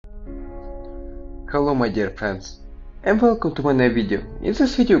Hello my dear friends, and welcome to my new video. In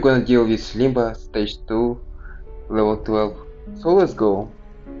this video we're gonna deal with Limbo Stage II Level 12. So let's go.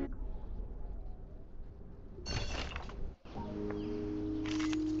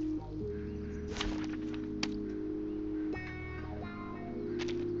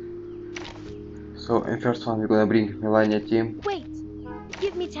 So in first one we're gonna bring Melania team. Wait!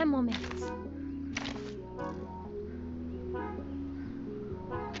 Give me 10 more minutes.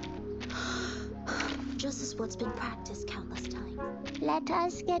 Just as what's been practiced countless times. Let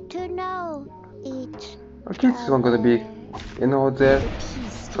us get to know each Okay, this one gonna be there.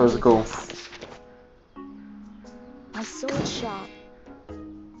 So let's go. My sword sharp.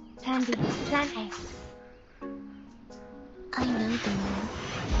 Tandy, plan A. I know the moon,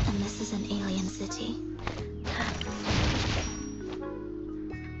 and this is an alien city.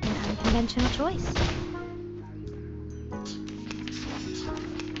 An unconventional choice.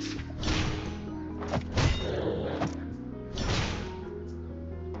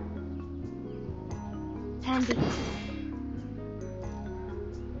 Tandy.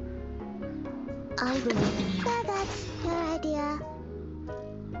 I believe in you. So that's your idea.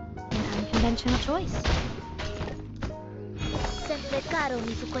 An unconventional choice. Sempre caro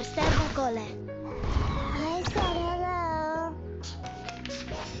mi su quest'erba cole. I said hello.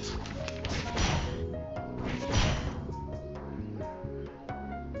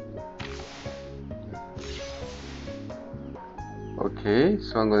 Okay,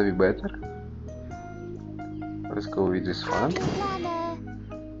 this one gonna be better. Let's go with this one.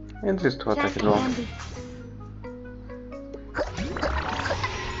 And this two attack as well. Tandy.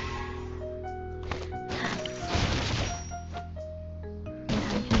 An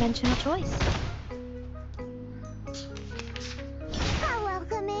unconventional choice. How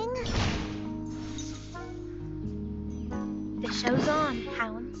welcoming. The show's on,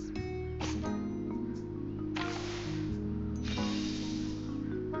 hounds.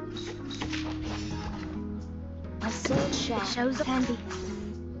 My sword The sharp. show's on. Tandy.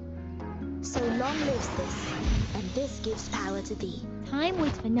 So long lives this, and this gives power to thee. Time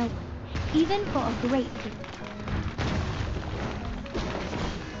waits for no one, even for a great people.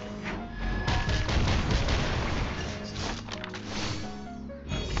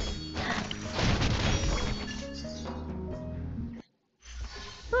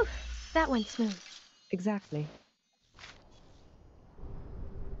 Whew, that went smooth. Exactly.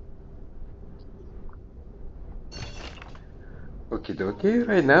 Okay,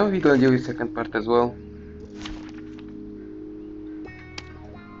 right now we're gonna deal with second part as well.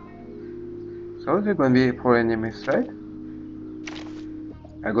 So there's gonna be 4 enemies, right?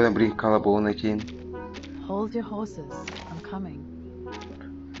 I'm gonna bring Callable 19 Hold your horses. I'm coming.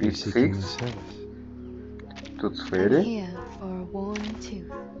 with 6. Tooth Fairy. Here for a worn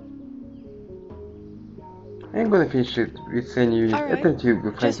tooth. I'm gonna finish it with same unit. Alright, I think you'll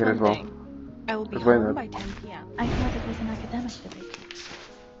find Just here one as well. thing. I will be But why home not? by 10 p.m. I thought it was an academic debate.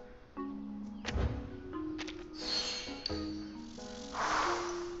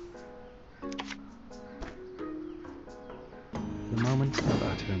 The moment of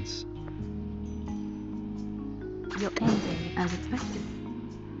utterance. You're ending as expected.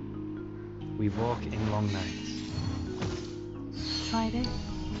 We walk in long nights. Friday.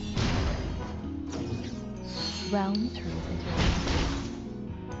 Realm turns into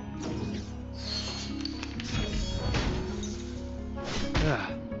Ah.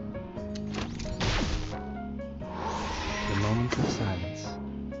 The moment of silence.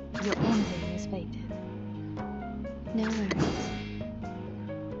 your ending is fated. No worries.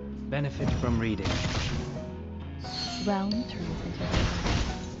 Benefit from reading. Realm turns into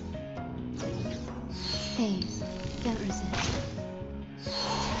Haze, don't resist.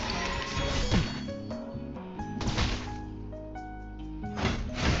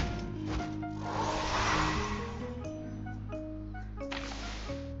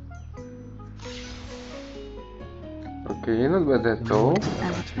 Okay, not bad at The all. moment of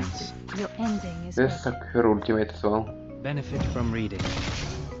as utterance. expected. Your ending is Let's fated. suck her ultimate as well. Benefit from reading.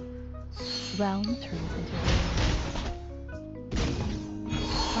 Realm turns into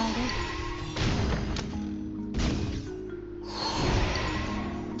Friday.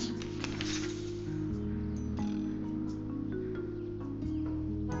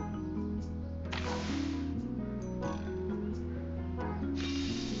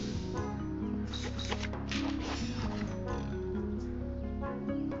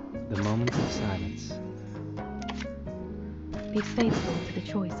 The moment of silence. Be faithful to the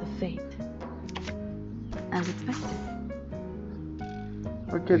choice of fate. As expected.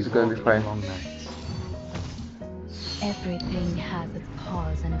 Okay, it's gonna be fine. Long nights. Everything has its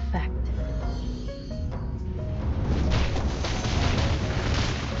cause and effect.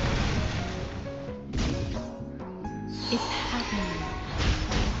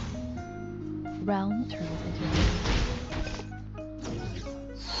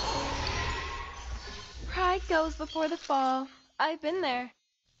 night goes before the fall. I've been there.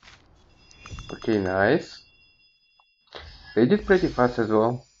 Okay, nice. They did pretty fast as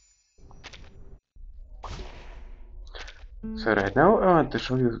well. So right now I want to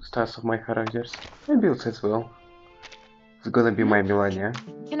show you stats of my characters and builds as well. It's gonna be my Melania.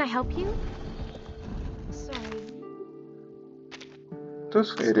 Can I help you? Sorry.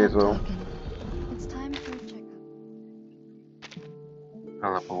 Tooth Fairy as well. talking. It's time for a checkup.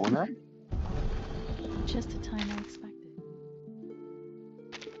 Alapona. Just the time I expected.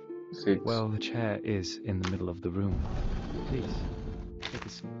 6. Well, the chair is in the middle of the room. Please, take a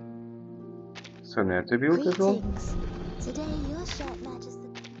seat. Sonata build as well. Greetings. Today your shirt matches the...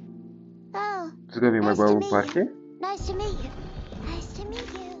 Oh, It's gonna be my Nice to balloon meet party. nice to meet you. Nice to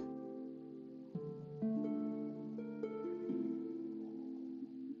meet you.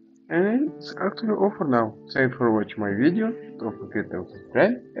 And it's actually all for now. Thanks for watching my video. Don't forget to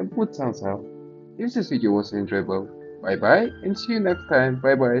subscribe and put thumbs up if this video was enjoyable. Bye bye and see you next time.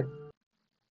 Bye bye.